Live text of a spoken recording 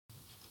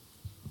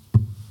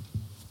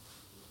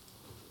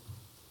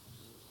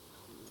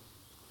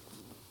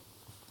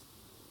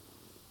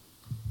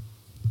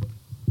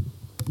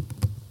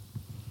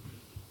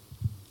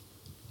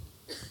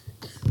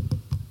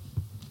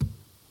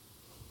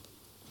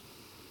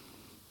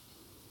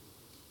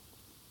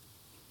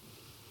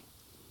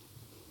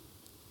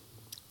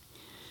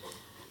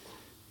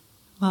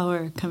While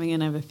we're coming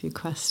in, I have a few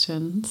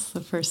questions.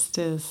 The first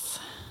is,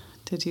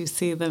 did you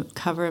see the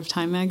cover of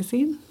Time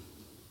magazine?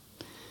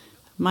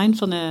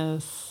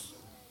 Mindfulness.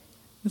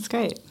 It's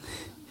great.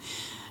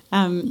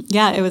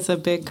 Yeah, it was a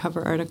big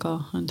cover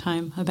article on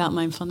Time about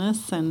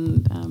mindfulness,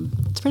 and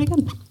it's pretty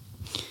good.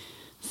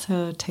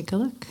 So take a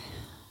look.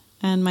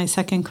 And my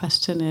second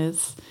question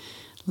is,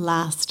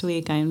 last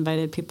week I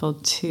invited people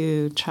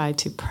to try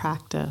to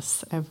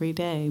practice every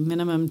day,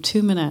 minimum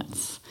 2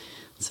 minutes.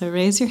 So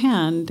raise your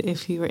hand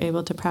if you were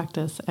able to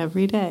practice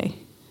every day.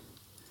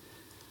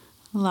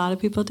 A lot of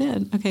people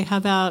did. Okay, how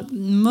about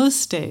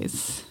most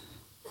days?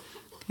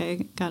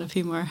 Okay, got a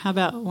few more. How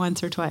about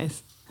once or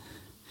twice?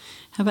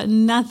 How about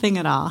nothing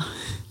at all?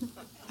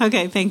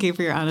 Okay, thank you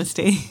for your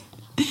honesty.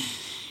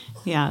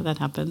 Yeah, that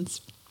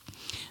happens.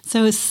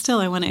 So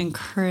still, I want to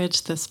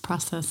encourage this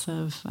process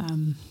of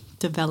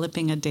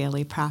developing a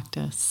daily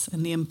practice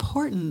and the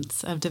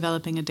importance of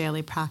developing a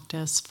daily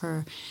practice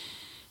for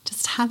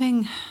just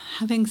having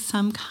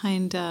some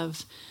kind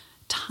of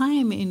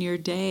time in your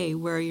day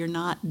where you're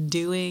not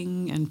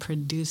doing and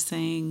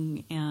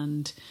producing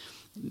and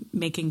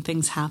making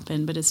things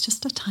happen, but it's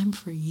just a time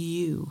for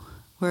you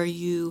where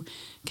you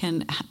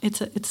can.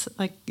 It's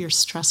like your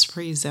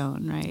stress-free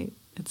zone, right?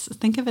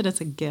 Think of it as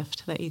a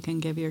gift that you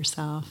can give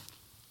yourself.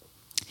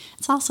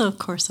 It's also, of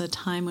course, a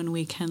time when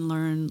we can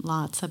learn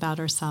lots about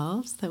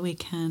ourselves, that we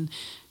can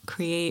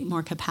create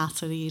more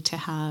capacity to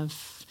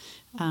have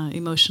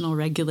emotional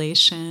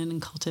regulation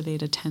and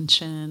cultivate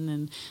attention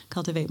and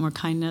cultivate more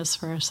kindness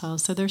for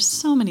ourselves. So there's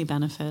so many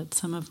benefits,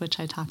 some of which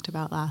I talked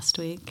about last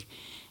week.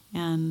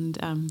 And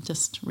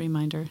just a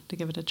reminder to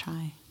give it a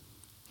try.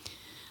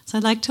 So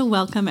I'd like to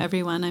welcome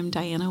everyone. I'm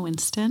Diana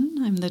Winston.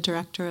 I'm the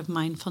Director of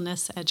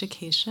Mindfulness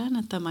Education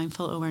at the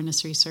Mindful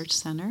Awareness Research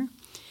Center.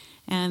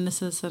 And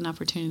this is an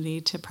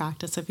opportunity to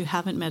practice. If you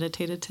haven't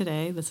meditated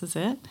today, this is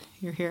it.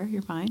 You're here,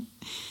 you're fine.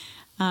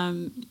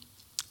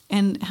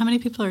 And how many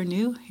people are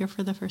new here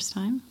for the first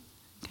time?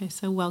 Okay,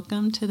 so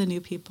welcome to the new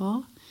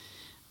people.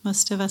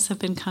 Most of us have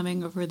been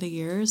coming over the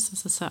years.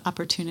 This is an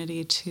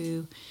opportunity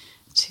to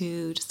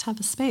just have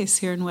a space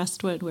here in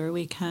Westwood where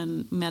we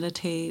can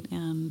meditate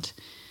and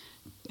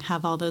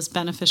have all those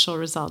beneficial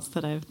results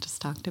that I've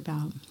just talked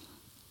about.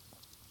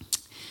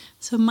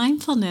 So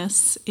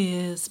mindfulness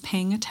is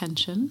paying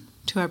attention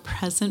to our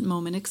present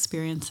moment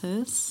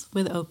experiences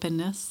with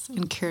openness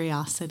and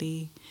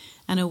curiosity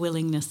and a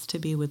willingness to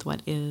be with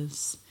what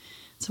is.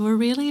 So we're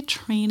really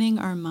training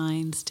our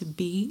minds to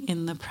be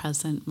in the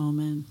present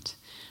moment.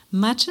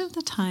 Much of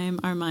the time,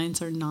 our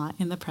minds are not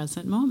in the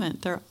present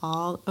moment. They're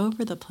all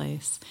over the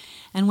place.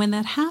 And when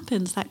that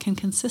happens, that can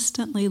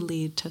consistently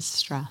lead to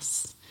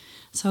stress.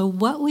 So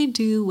what we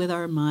do with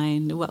our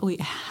mind,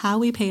 how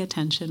we pay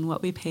attention,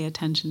 what we pay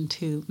attention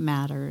to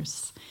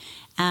matters.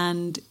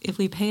 And if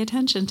we pay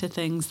attention to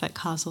things that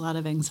cause a lot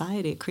of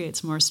anxiety, it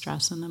creates more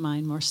stress in the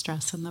mind, more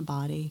stress in the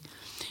body.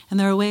 And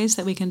there are ways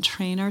that we can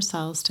train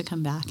ourselves to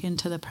come back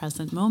into the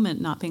present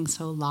moment, not being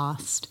so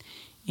lost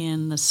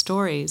in the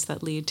stories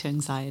that lead to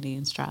anxiety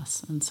and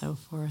stress and so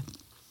forth.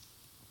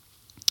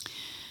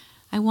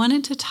 I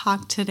wanted to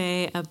talk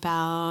today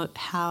about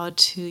how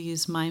to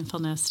use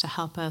mindfulness to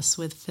help us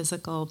with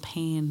physical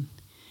pain.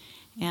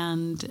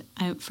 And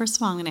first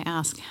of all, I'm going to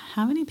ask,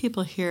 how many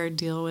people here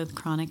deal with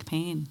chronic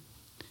pain?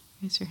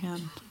 Raise your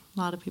hand. A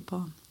lot of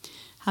people.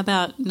 How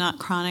about not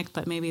chronic,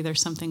 but maybe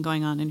there's something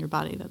going on in your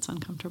body that's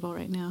uncomfortable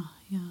right now?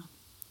 Yeah.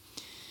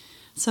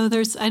 So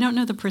I don't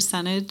know the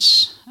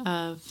percentage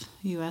of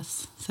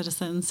U.S.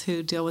 citizens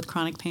who deal with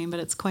chronic pain,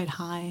 but it's quite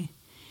high.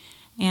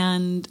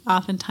 And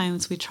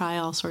oftentimes we try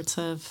all sorts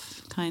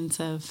of kinds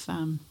of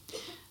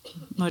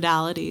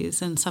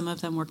modalities, and some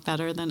of them work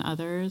better than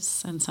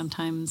others, and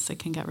sometimes it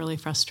can get really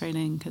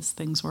frustrating because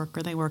things work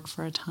or they work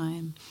for a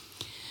time.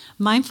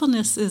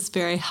 Mindfulness is a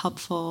very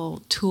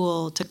helpful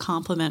tool to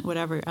complement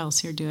whatever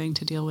else you're doing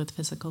to deal with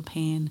physical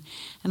pain.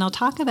 And I'll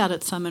talk about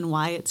it some and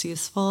why it's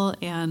useful,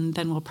 and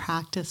then we'll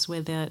practice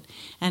with it.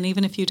 And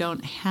even if you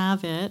don't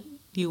have it,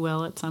 you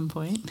will at some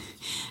point.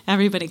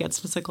 Everybody gets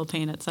physical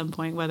pain at some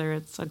point, whether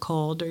it's a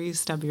cold or you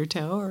stub your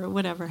toe or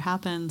whatever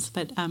happens.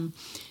 But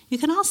you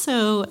can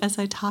also, as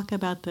I talk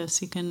about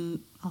this, you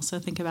can also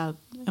think about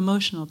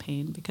emotional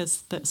pain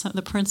because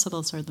the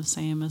principles are the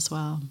same as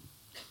well.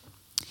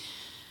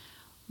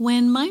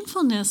 When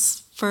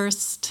mindfulness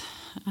first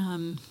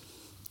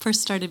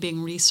started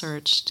being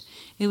researched,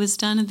 it was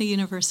done at the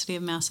University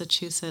of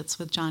Massachusetts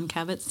with Jon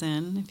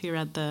Kabat-Zinn. If you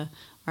read the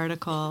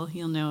article,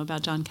 you'll know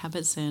about Jon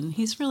Kabat-Zinn.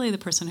 He's really the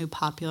person who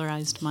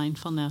popularized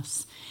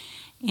mindfulness.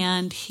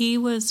 And he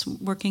was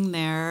working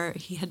there.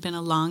 He had been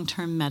a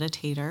long-term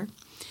meditator.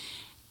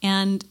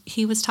 And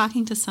he was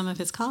talking to some of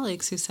his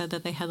colleagues who said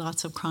that they had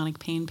lots of chronic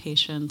pain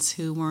patients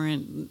who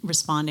weren't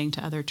responding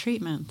to other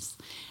treatments.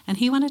 And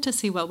he wanted to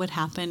see what would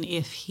happen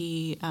if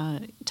he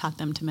taught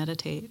them to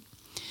meditate.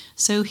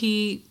 So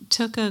he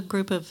took a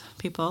group of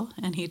people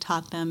and he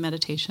taught them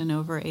meditation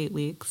over 8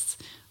 weeks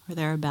or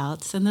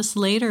thereabouts. And this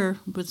later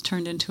was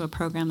turned into a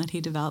program that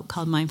he developed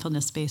called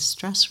mindfulness-based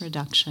stress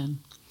reduction.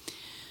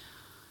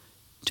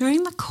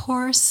 During the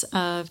course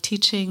of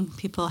teaching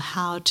people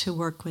how to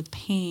work with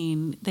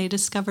pain, they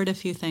discovered a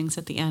few things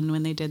at the end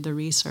when they did the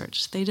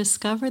research. They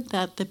discovered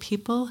that the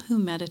people who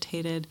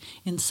meditated,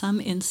 in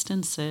some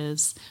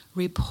instances,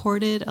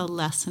 reported a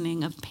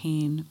lessening of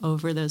pain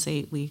over those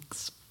 8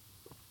 weeks.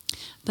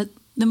 But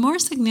the more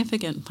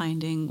significant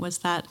finding was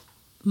that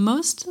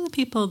most of the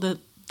people that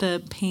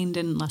the pain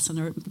didn't lessen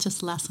or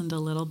just lessened a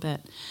little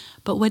bit.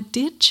 But what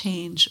did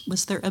change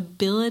was their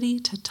ability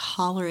to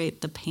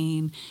tolerate the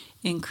pain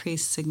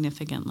increased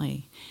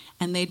significantly.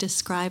 And they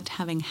described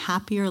having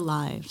happier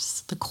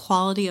lives. The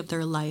quality of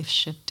their life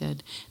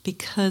shifted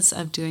because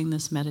of doing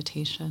this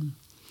meditation.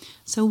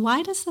 So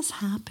why does this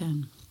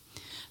happen?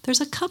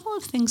 There's a couple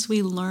of things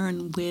we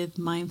learn with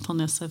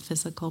mindfulness of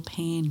physical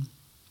pain.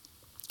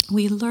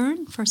 We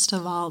learn, first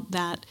of all,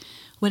 that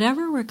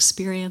whatever we're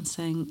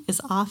experiencing is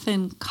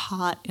often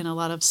caught in a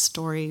lot of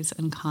stories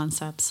and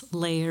concepts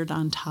layered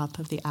on top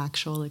of the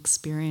actual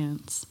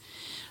experience.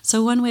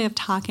 So one way of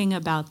talking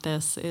about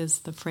this is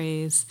the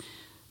phrase,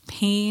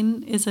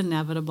 pain is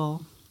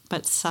inevitable,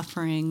 but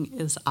suffering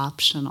is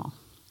optional.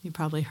 You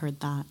probably heard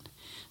that.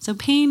 So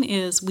pain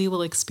is, we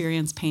will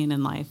experience pain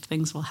in life.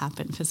 Things will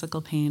happen,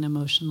 physical pain,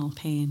 emotional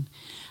pain.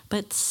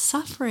 But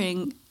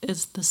suffering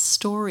is the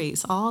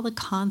stories, all the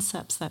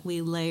concepts that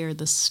we layer,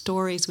 the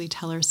stories we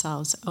tell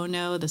ourselves. Oh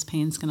no, this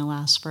pain's going to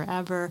last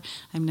forever.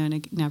 I'm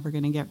never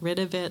going to get rid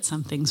of it.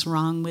 Something's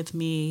wrong with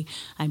me.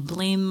 I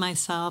blame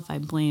myself. I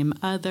blame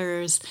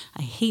others.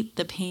 I hate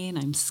the pain.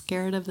 I'm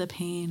scared of the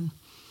pain.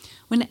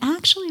 When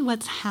actually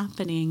what's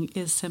happening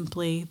is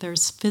simply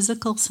there's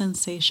physical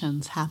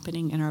sensations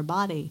happening in our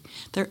body.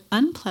 They're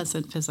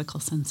unpleasant physical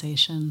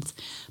sensations,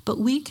 but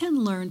we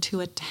can learn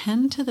to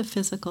attend to the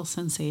physical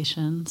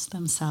sensations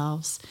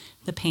themselves,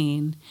 the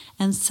pain,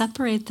 and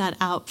separate that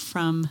out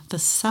from the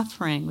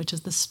suffering, which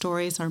is the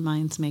stories our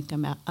minds make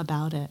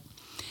about it.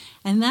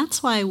 And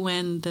that's why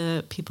when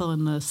the people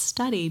in the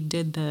study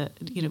did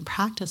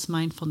practice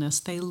mindfulness,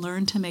 they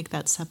learned to make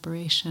that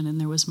separation, and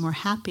there was more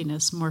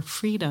happiness, more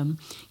freedom,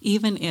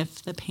 even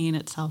if the pain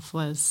itself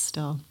was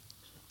still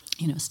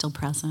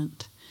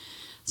present.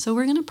 So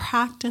we're going to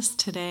practice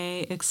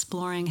today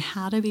exploring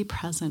how to be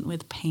present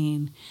with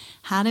pain,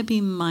 how to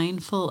be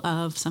mindful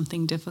of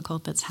something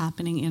difficult that's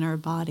happening in our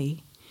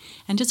body,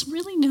 and just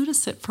really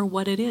notice it for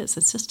what it is.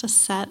 It's just a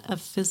set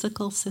of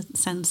physical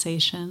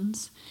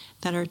sensations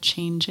that are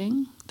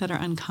changing, that are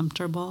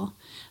uncomfortable,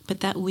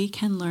 but that we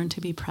can learn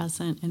to be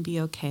present and be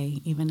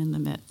okay even in the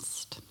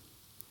midst.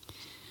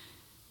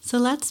 So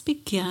let's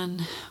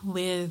begin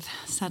with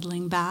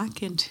settling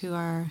back into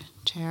our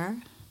chair.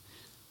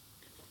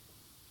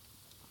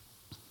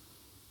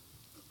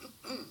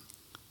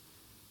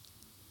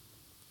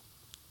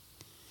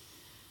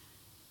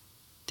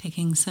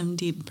 Taking some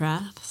deep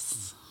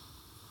breaths.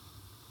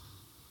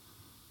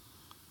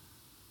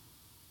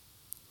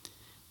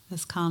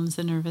 This calms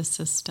the nervous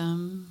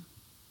system,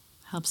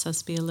 helps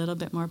us be a little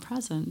bit more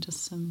present,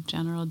 just some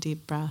general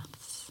deep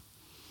breaths.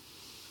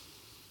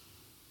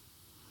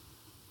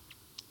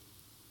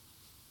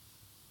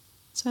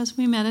 So as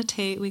we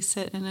meditate, we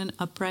sit in an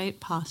upright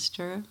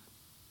posture,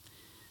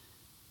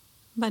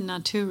 but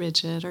not too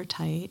rigid or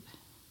tight.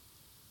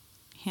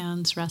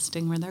 Hands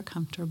resting where they're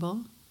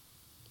comfortable.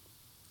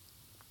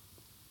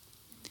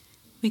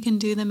 We can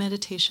do the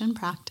meditation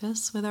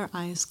practice with our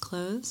eyes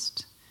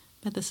closed,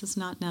 but this is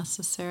not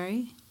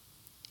necessary.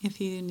 If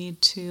you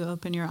need to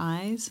open your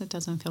eyes, it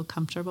doesn't feel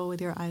comfortable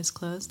with your eyes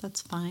closed,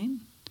 that's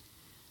fine.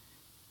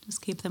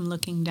 Just keep them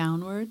looking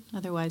downward,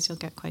 otherwise you'll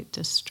get quite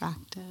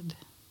distracted.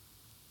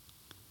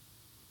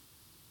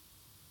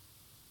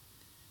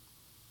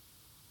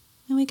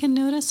 And we can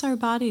notice our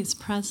bodies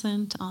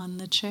present on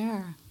the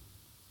chair.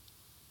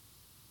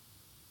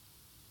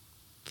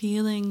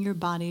 Feeling your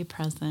body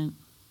present.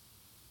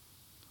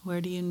 Where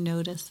do you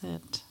notice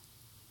it?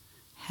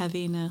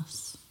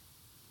 Heaviness.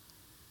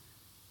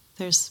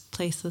 There's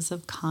places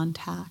of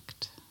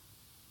contact.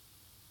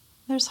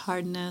 There's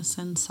hardness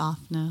and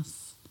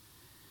softness.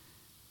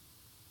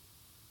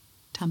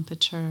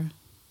 Temperature.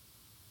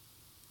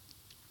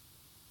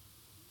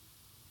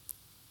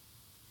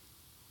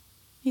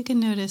 You can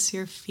notice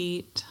your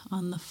feet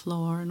on the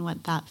floor and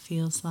what that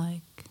feels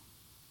like.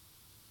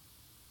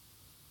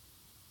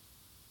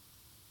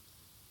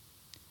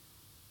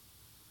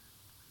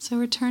 So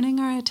we're turning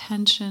our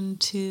attention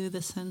to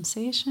the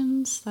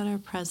sensations that are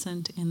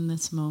present in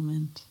this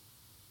moment.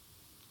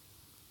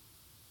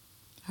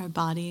 Our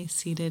body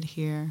seated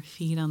here,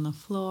 feet on the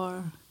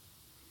floor.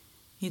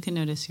 You can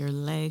notice your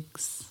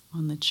legs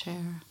on the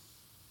chair.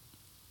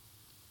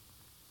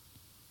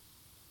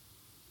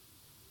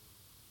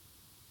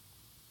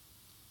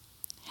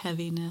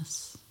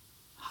 Heaviness,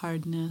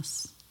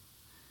 hardness,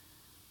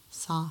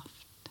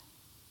 soft,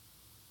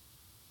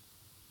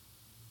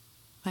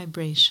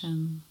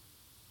 vibration,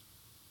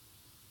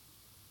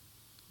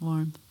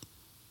 warmth.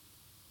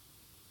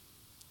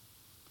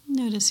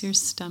 Notice your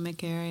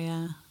stomach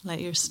area. Let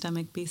your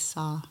stomach be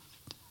soft.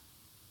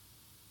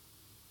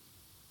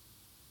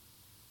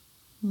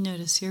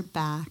 Notice your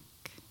back.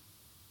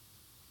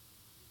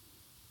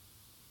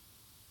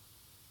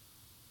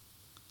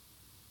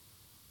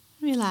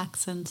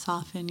 Relax and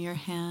soften your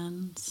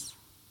hands.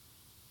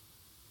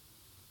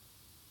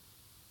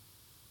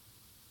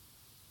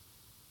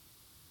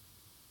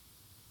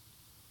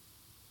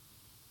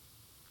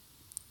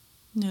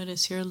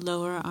 Notice your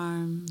lower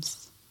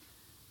arms,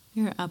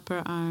 your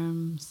upper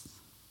arms,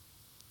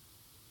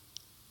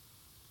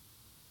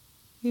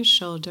 your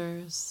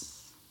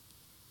shoulders.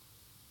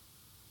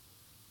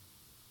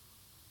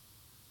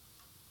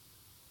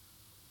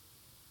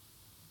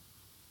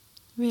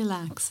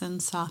 Relax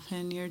and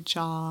soften your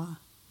jaw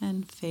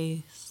and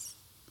face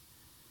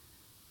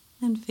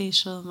and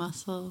facial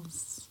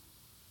muscles.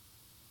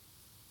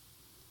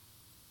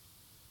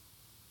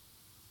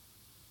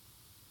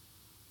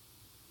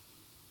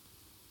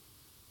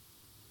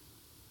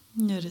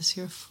 Notice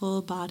your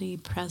full body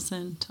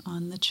present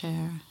on the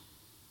chair.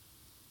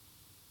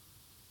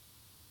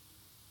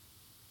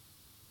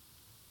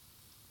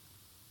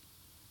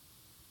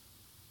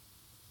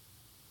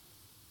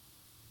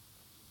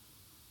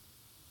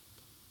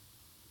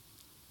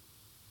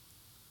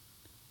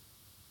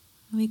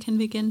 We can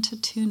begin to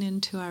tune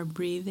into our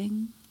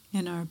breathing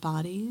in our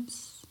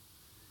bodies.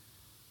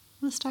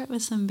 We'll start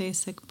with some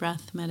basic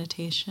breath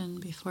meditation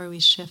before we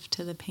shift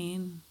to the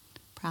pain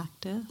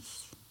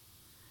practice.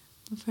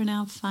 But for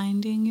now,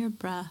 finding your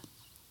breath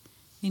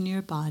in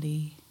your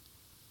body.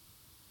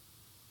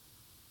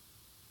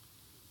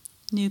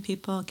 New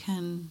people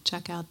can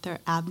check out their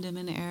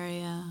abdomen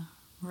area,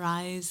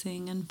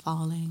 rising and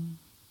falling.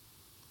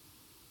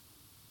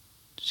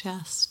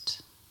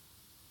 Chest,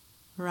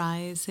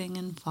 rising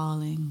and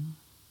falling.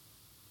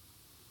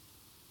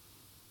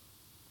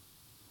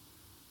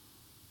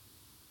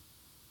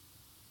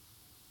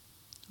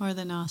 Or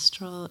the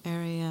nostril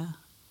area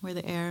where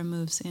the air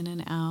moves in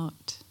and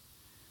out,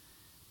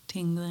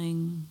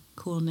 tingling,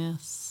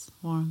 coolness,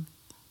 warmth.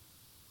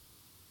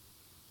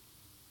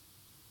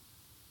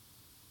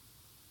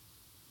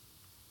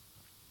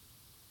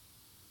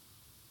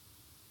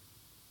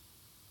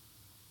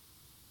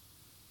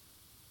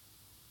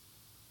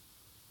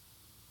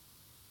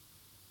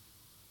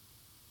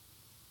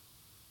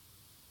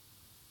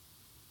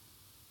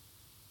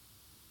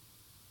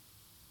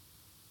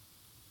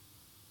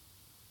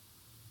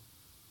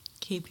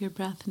 Keep your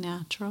breath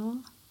natural.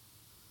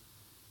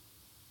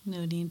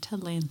 No need to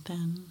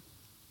lengthen.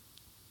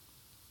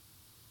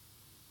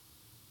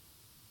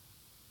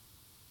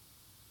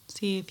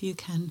 See if you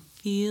can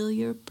feel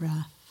your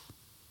breath.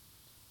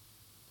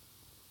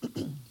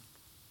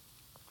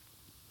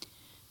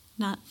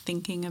 Not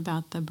thinking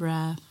about the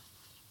breath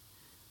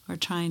or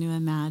trying to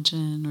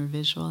imagine or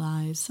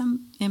visualize.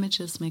 Some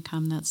images may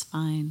come, that's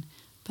fine,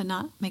 but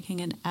not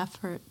making an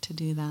effort to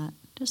do that.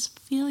 Just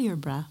feel your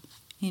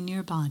breath in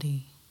your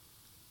body.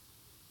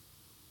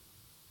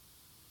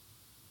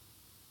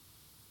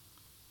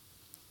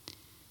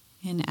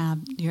 In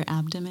your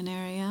abdomen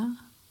area,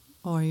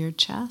 or your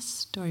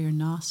chest, or your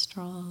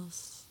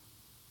nostrils.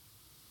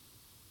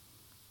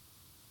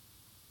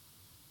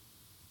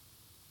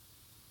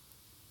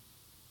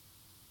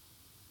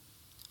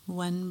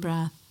 One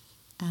breath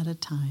at a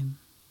time.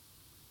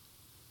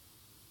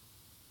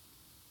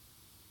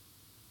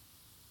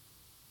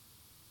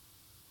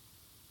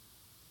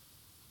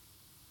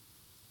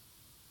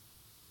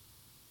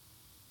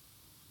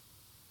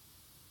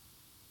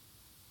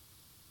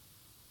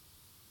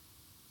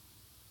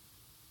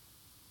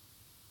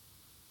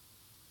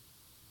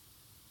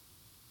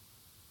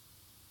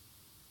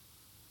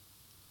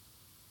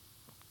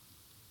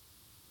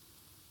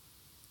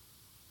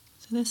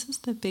 So this is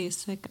the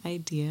basic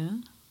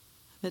idea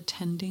of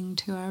attending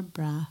to our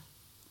breath.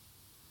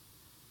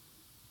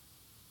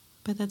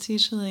 But that's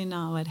usually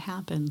not what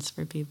happens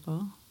for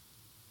people.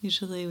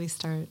 Usually we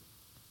start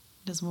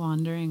just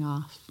wandering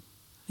off,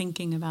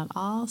 thinking about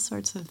all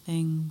sorts of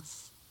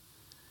things,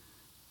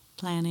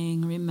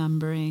 planning,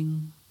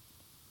 remembering,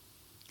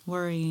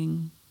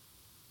 worrying,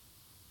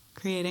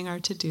 creating our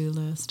to-do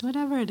list,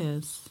 whatever it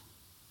is.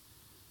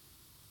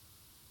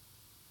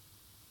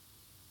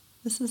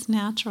 This is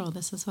natural.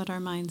 This is what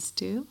our minds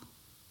do.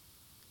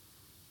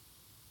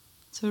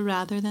 So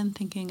rather than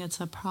thinking it's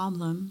a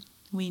problem,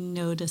 we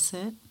notice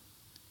it.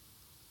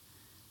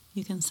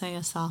 You can say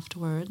a soft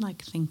word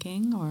like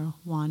thinking or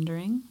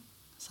wandering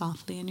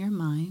softly in your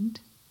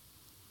mind,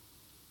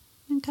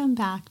 and come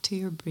back to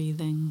your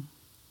breathing.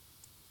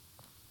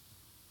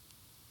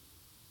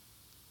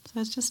 So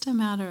it's just a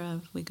matter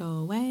of we go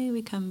away,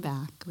 we come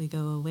back, we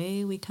go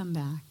away, we come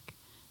back.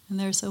 And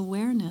there's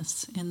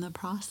awareness in the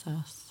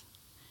process.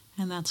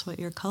 And that's what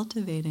you're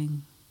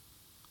cultivating.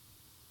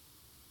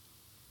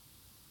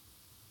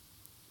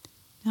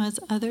 Now, as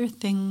other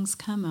things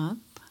come up,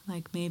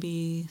 like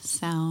maybe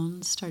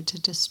sounds start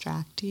to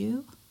distract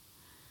you,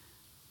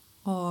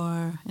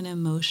 or an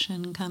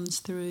emotion comes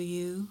through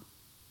you,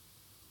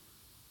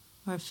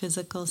 or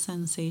physical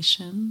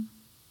sensation,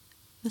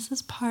 this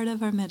is part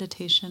of our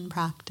meditation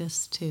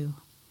practice too.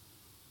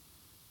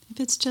 If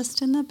it's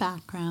just in the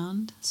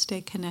background, stay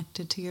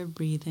connected to your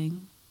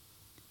breathing.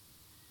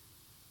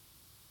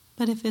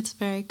 But if it's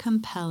very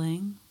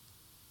compelling,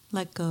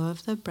 let go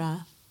of the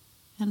breath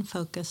and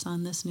focus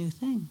on this new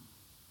thing.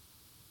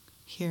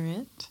 hear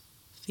it,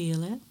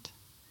 feel it,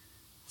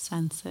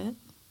 sense it,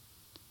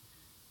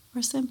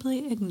 or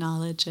simply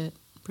acknowledge it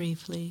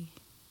briefly,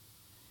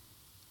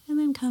 and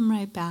then come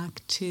right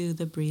back to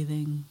the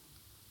breathing.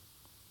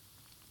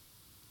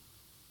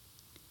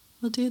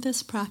 We'll do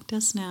this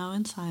practice now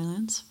in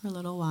silence for a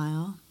little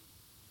while,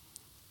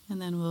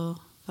 and then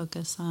we'll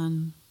focus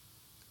on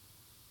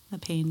the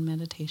pain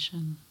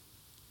meditation.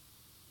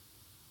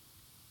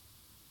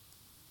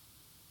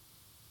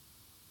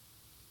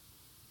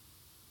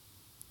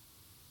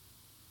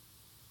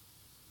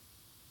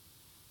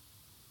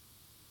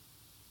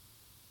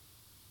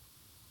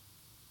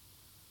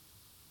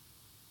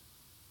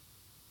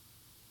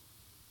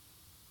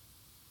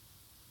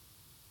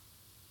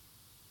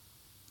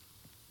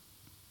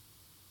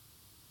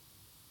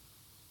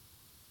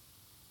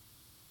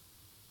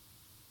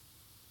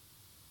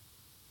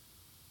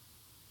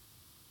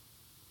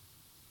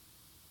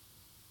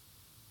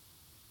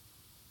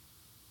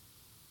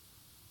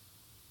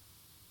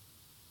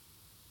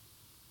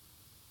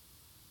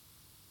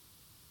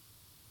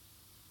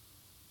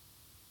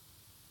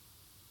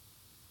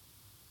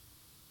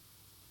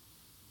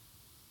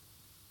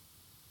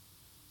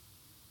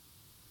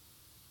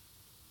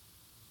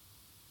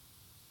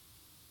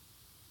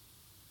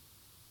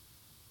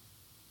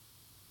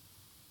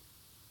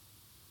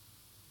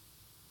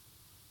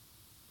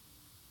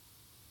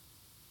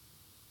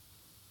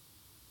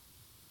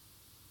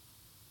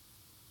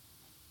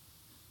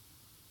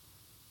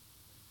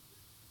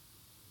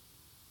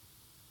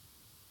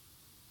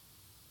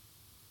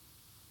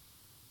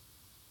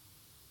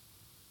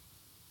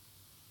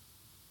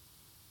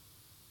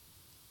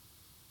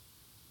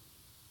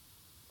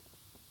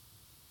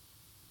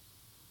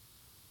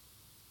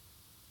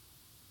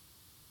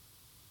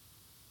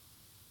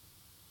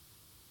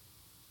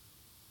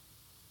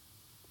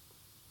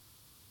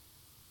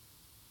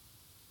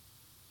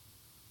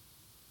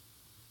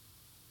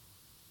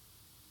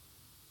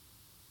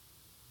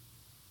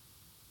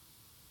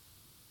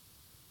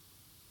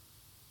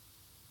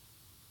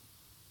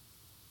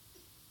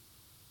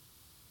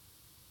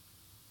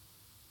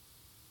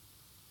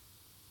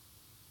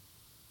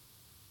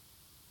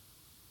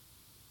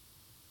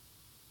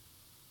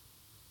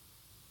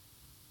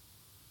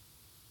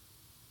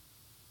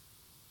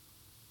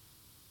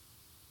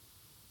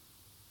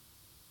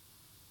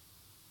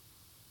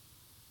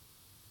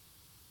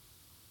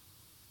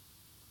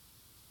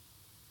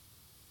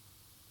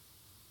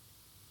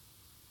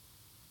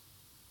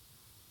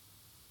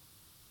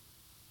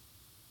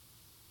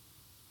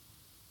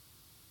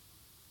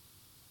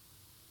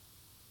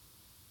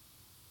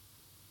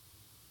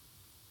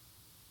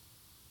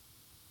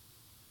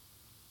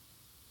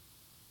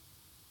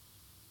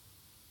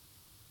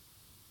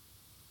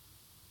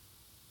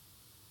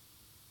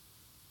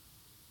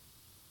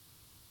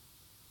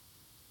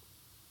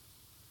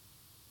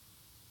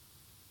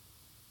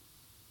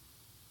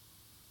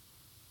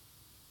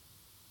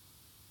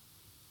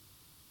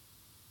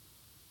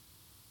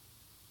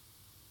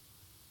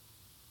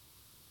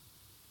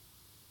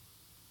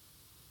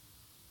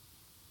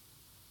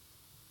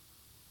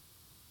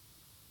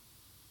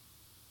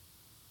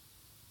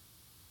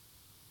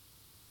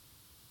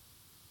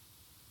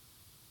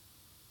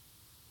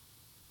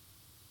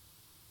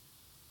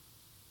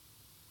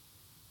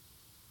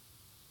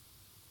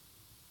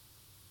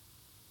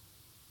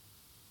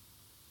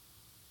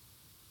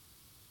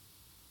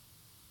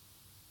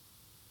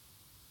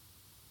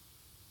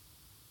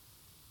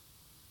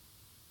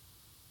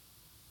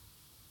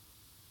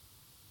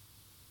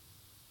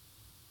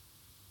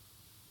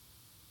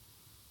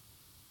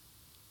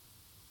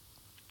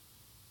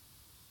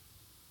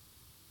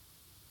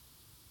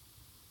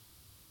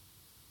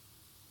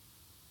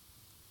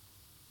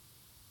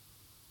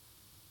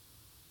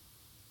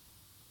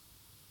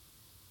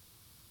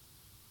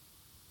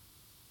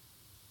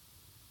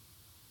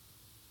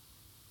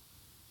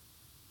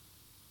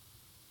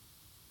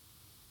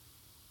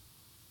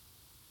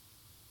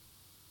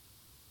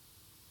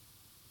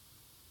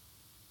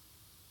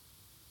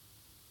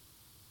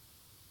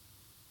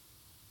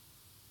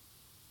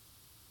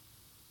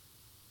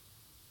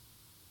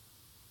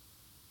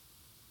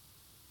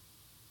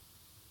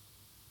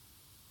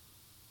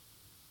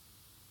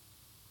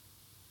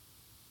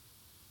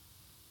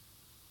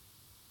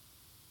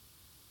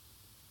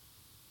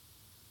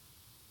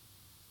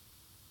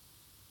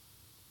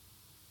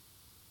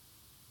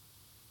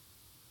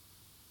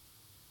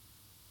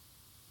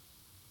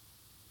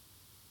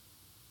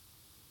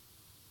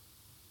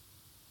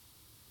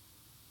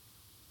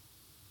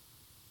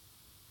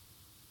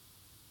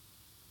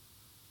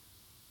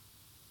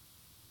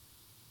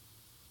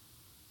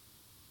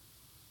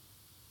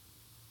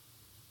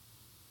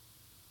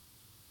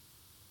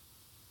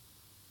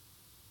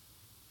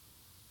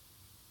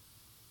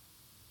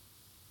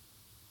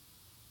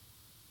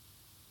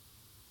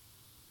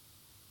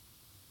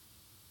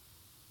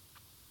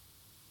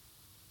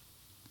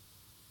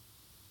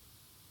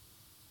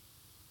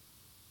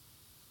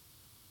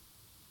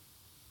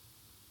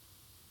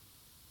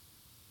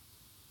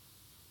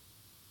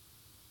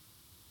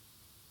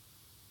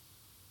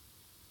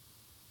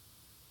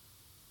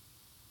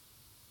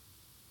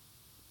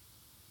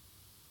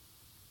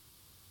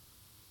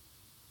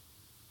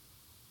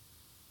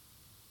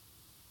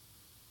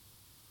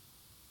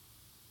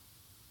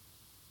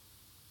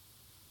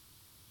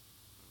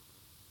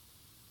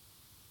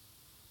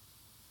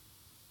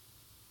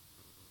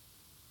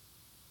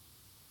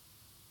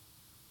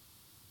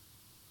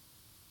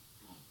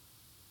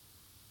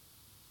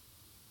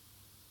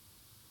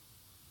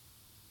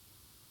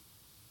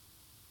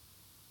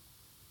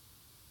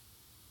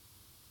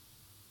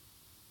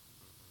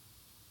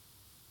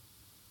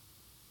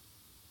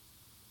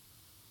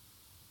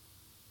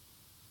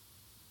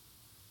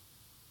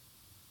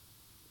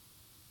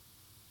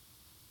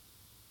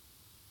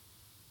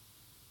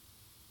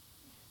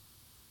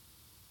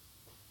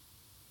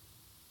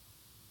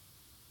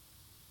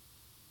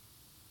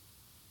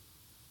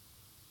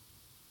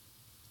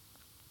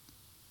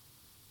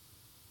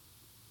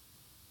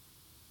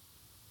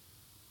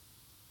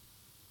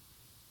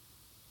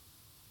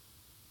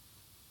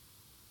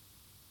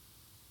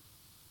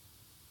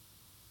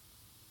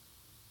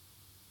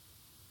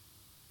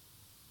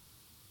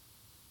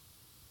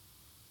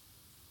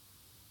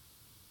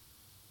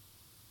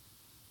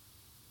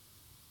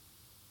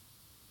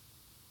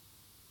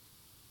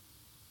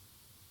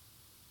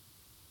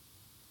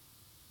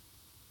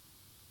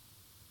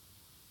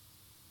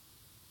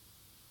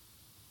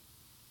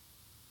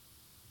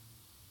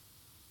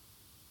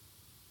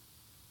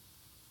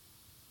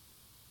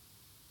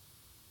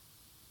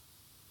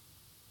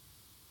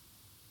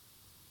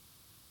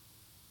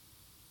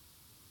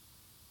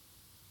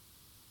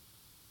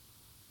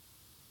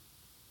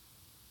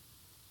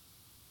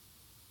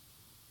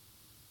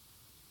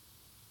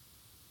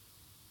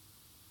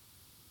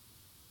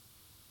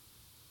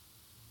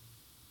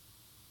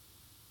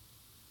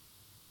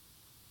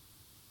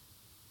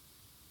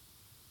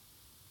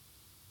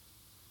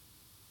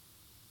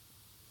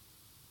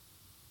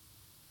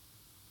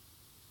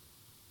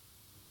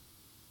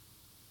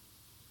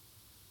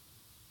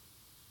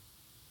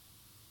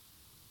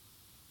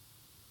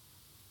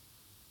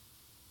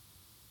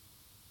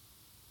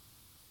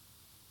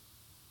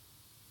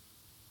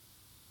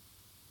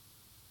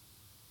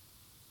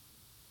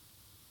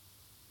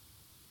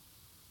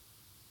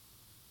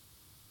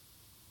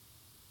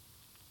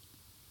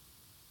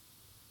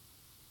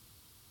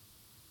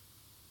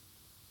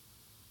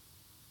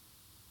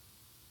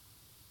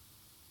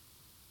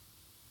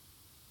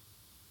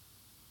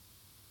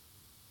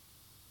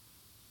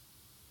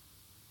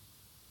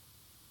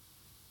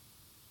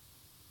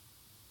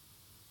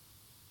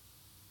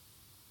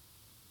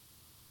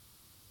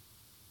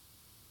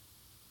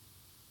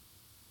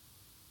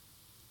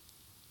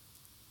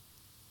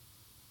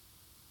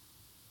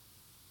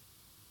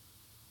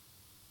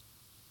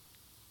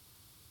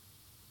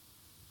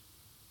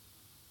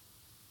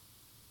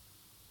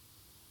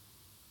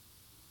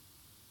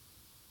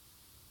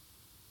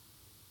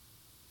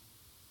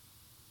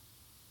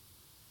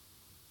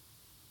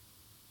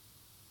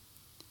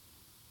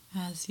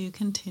 As you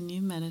continue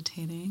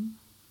meditating,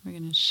 we're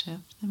going to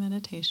shift the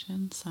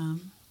meditation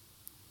some.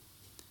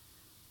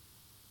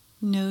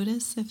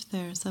 Notice if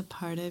there's a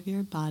part of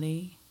your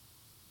body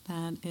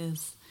that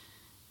is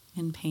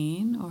in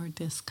pain or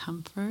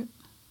discomfort.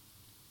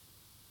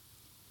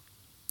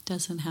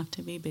 Doesn't have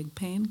to be big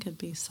pain, could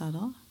be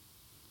subtle.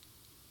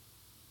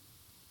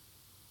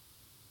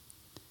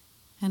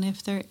 And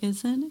if there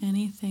isn't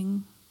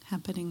anything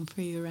happening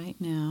for you right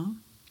now,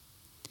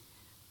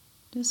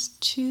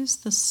 just choose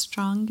the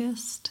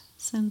strongest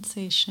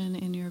sensation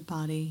in your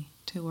body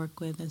to work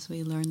with as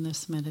we learn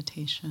this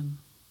meditation.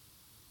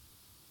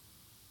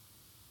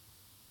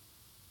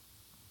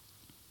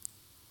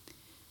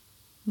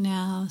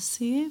 Now,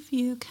 see if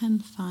you can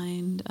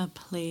find a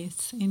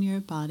place in your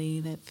body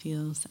that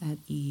feels at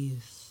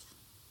ease,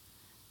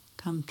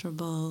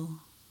 comfortable,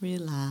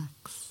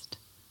 relaxed,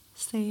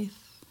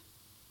 safe,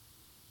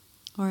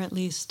 or at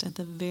least at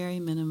the very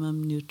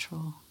minimum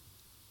neutral.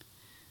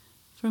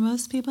 For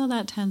most people,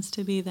 that tends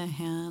to be the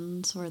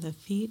hands or the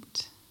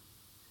feet.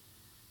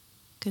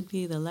 Could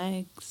be the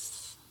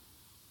legs.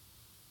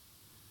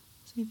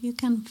 See if you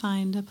can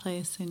find a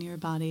place in your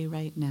body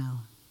right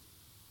now.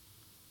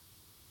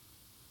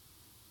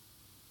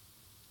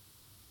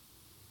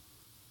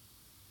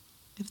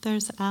 If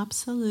there's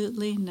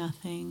absolutely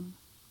nothing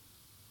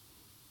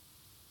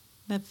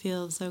that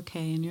feels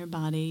okay in your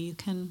body, you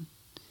can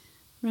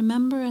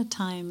remember a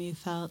time you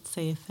felt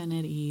safe and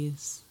at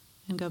ease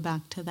and go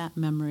back to that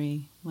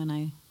memory when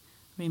I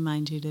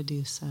remind you to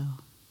do so.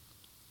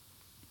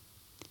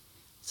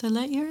 So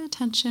let your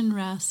attention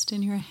rest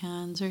in your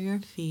hands or your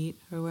feet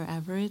or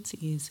wherever it's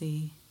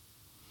easy,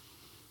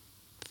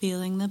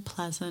 feeling the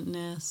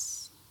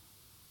pleasantness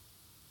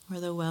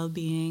or the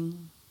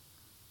well-being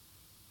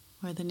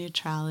or the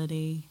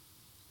neutrality,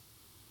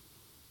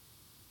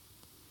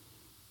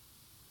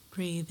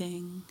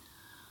 breathing.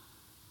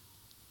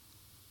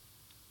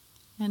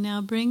 And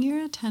now bring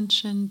your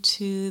attention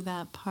to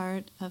that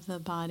part of the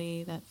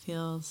body that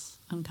feels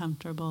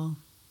uncomfortable.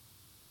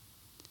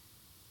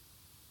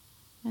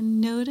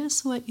 And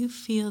notice what you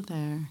feel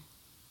there.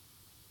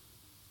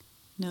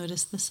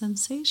 Notice the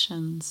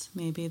sensations.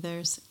 Maybe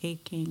there's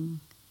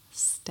aching,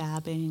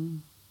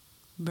 stabbing,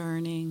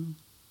 burning,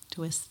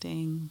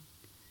 twisting,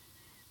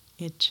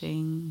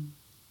 itching,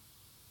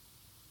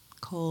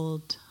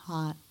 cold,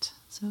 hot.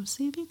 So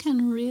see if you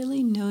can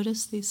really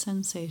notice these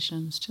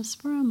sensations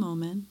just for a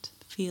moment.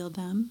 Feel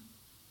them.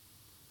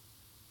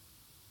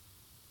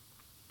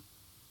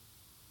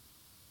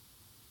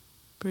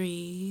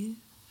 Breathe.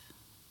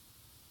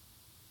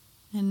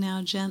 And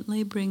now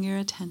gently bring your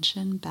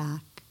attention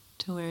back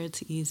to where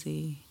it's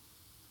easy.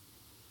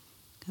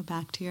 Go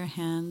back to your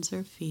hands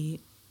or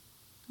feet,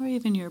 or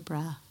even your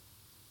breath.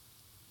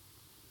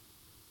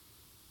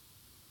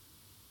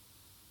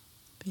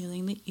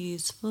 Feeling the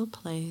easeful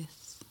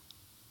place.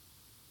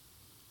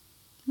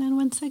 And then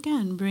once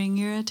again, bring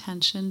your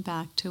attention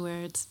back to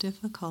where it's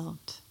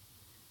difficult.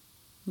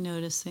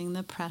 Noticing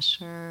the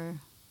pressure,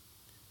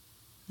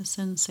 the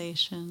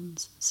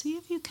sensations. See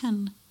if you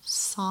can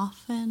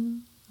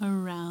soften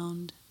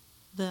around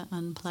the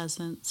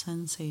unpleasant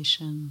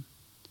sensation.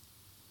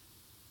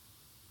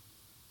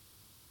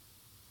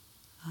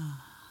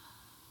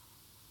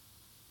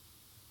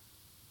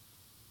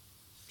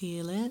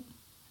 Feel it,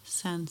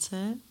 sense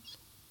it,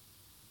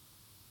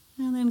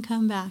 and then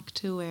come back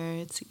to where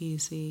it's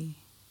easy,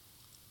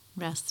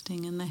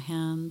 resting in the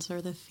hands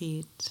or the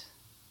feet.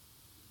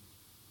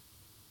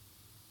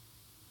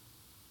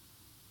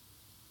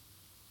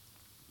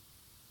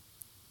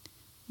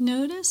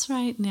 Notice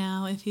right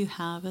now if you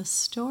have a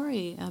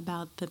story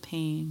about the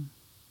pain.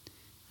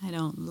 I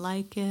don't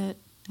like it.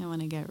 I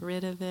want to get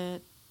rid of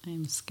it.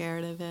 I'm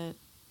scared of it.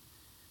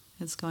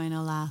 It's going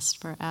to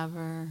last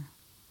forever.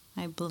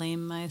 I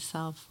blame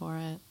myself for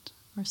it,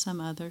 or some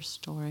other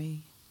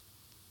story.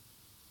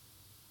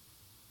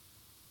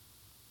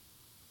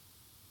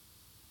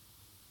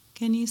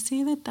 Can you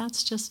see that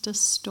that's just a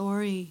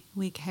story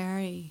we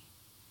carry?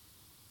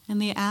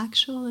 And the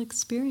actual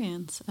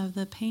experience of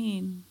the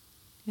pain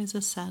is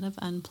a set of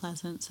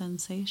unpleasant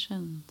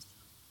sensations.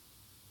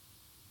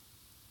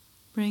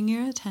 Bring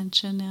your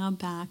attention now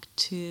back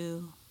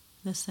to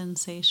the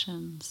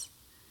sensations,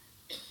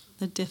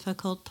 the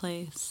difficult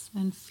place,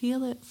 and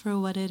feel it for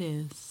what it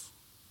is.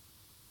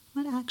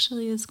 What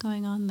actually is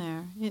going on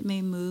there? It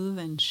may move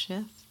and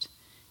shift.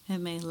 It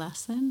may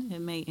lessen. It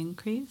may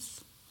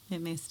increase. It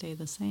may stay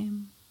the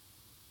same.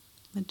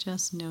 But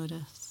just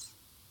notice.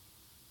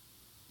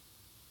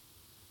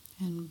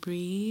 And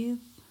breathe.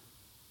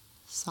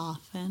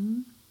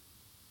 Soften.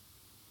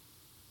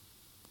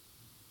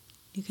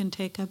 You can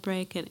take a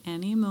break at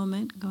any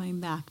moment, going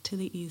back to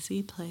the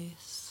easy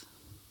place.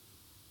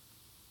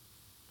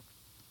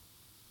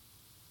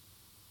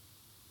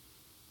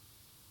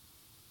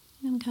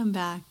 And come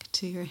back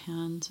to your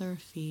hands or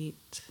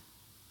feet.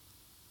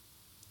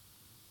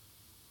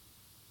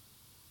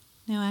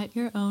 Now at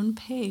your own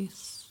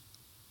pace,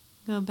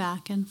 go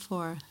back and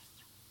forth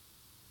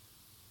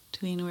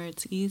between where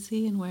it's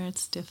easy and where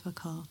it's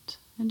difficult.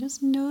 And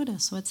just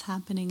notice what's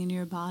happening in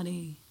your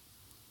body.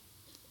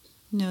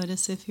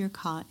 Notice if you're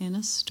caught in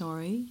a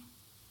story,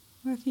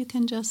 or if you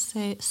can just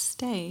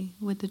stay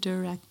with the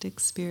direct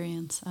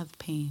experience of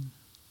pain.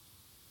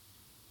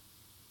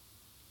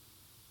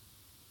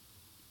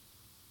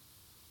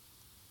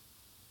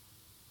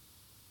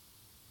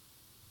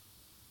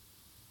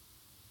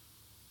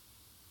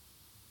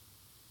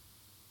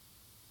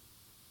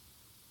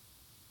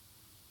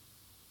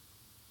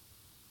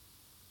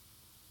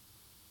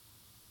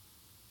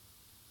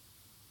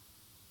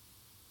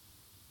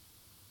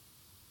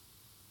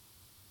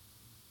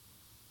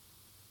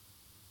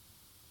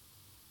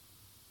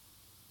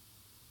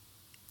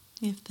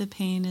 If the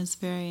pain is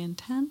very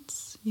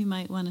intense, you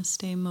might want to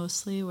stay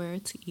mostly where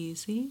it's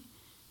easy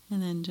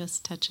and then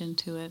just touch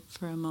into it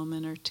for a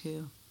moment or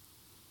two.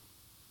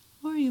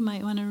 Or you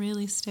might want to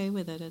really stay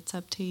with it. It's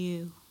up to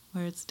you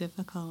where it's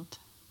difficult.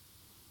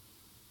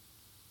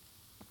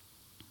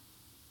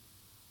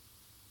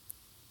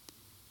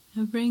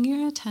 Now bring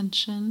your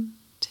attention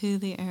to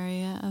the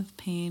area of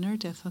pain or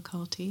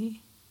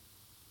difficulty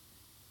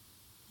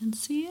and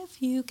see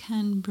if you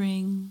can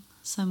bring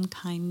some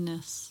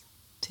kindness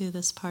to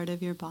this part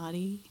of your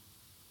body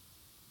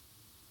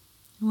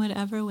in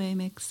whatever way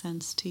makes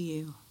sense to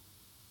you.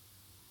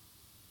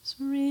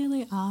 So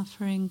really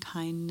offering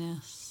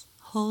kindness,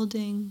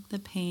 holding the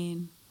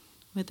pain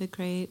with a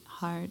great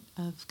heart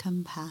of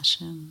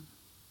compassion.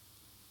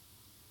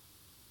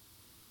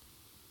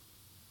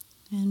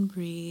 And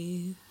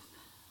breathe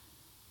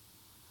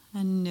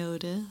and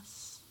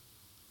notice.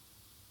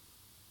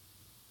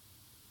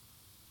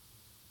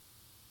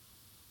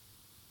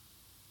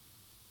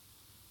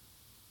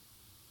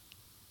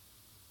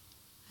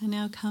 And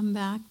now come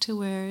back to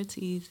where it's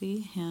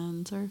easy,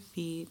 hands or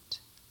feet,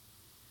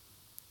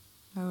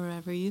 or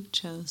wherever you've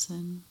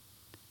chosen.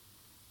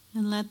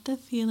 And let the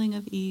feeling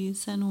of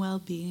ease and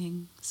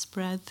well-being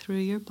spread through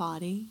your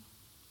body.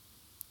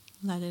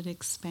 Let it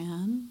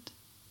expand.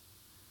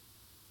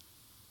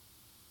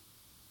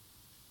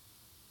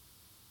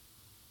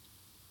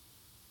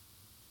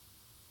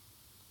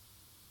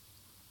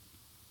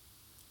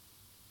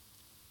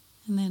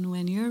 And then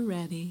when you're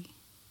ready,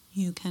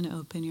 you can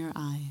open your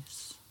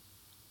eyes.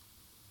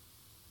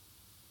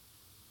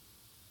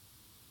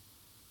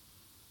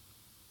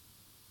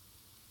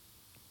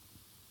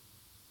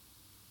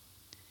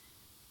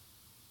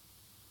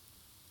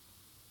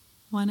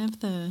 One of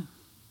the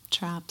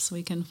traps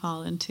we can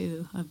fall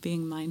into of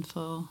being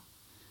mindful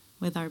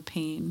with our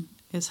pain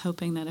is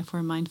hoping that if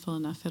we're mindful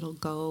enough, it'll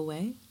go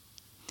away.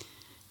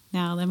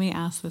 Now, let me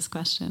ask this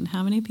question.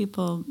 How many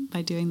people,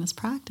 by doing this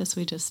practice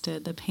we just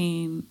did, the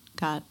pain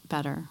got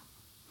better?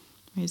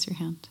 Raise your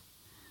hand.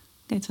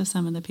 Okay, so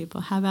some of the people.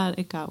 How about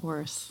it got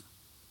worse?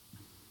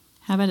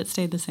 How about it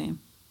stayed the same?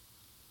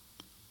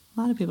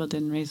 A lot of people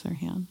didn't raise their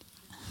hand.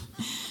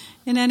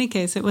 In any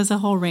case, it was a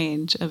whole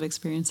range of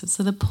experiences.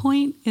 So the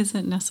point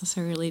isn't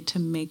necessarily to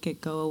make it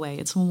go away.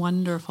 It's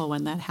wonderful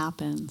when that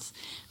happens.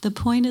 The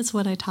point is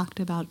what I talked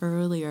about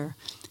earlier,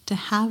 to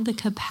have the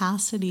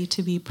capacity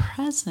to be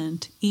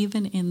present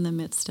even in the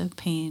midst of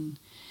pain.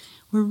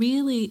 We're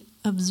really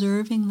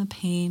observing the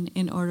pain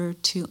in order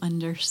to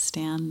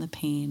understand the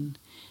pain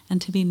and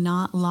to be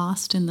not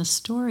lost in the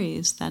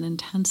stories that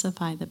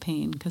intensify the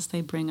pain because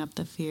they bring up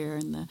the fear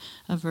and the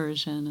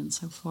aversion and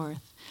so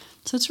forth.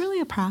 So it's really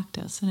a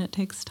practice and it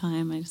takes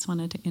time. I just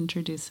wanted to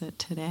introduce it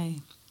today.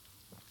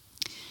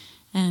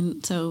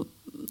 And so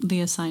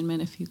the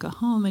assignment, if you go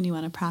home and you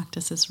want to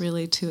practice, is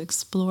really to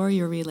explore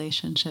your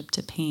relationship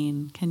to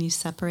pain. Can you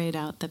separate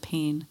out the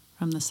pain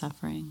from the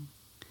suffering?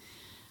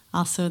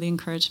 Also, the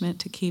encouragement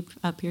to keep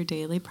up your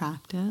daily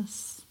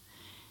practice.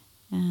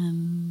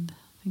 And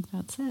I think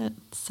that's it.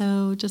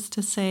 So just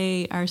to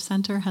say, our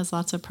center has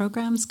lots of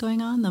programs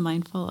going on, the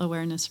Mindful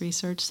Awareness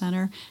Research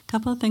Center. A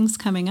couple of things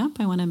coming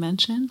up I want to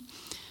mention.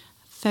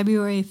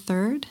 February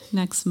 3rd,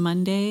 next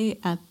Monday,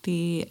 at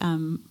the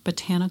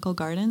Botanical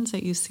Gardens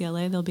at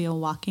UCLA, there'll be a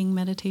walking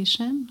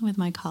meditation with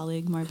my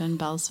colleague Marvin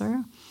Belzer.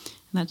 And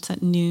that's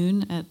at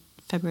noon at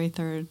February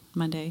 3rd,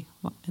 Monday,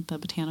 at the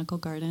Botanical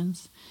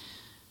Gardens.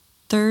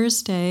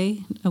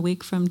 Thursday, a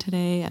week from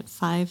today, at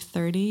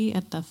 5:30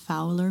 at the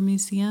Fowler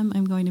Museum,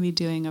 I'm going to be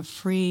doing a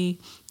free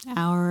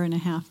hour and a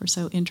half or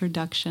so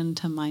introduction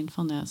to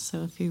mindfulness.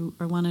 So if you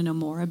want to know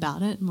more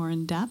about it, more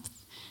in depth,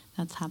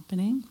 that's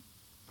happening.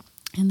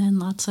 And then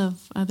lots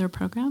of other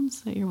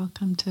programs that you're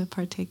welcome to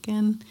partake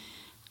in.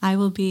 I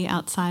will be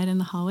outside in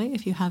the hallway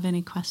if you have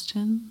any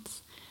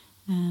questions.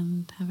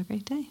 And have a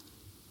great day.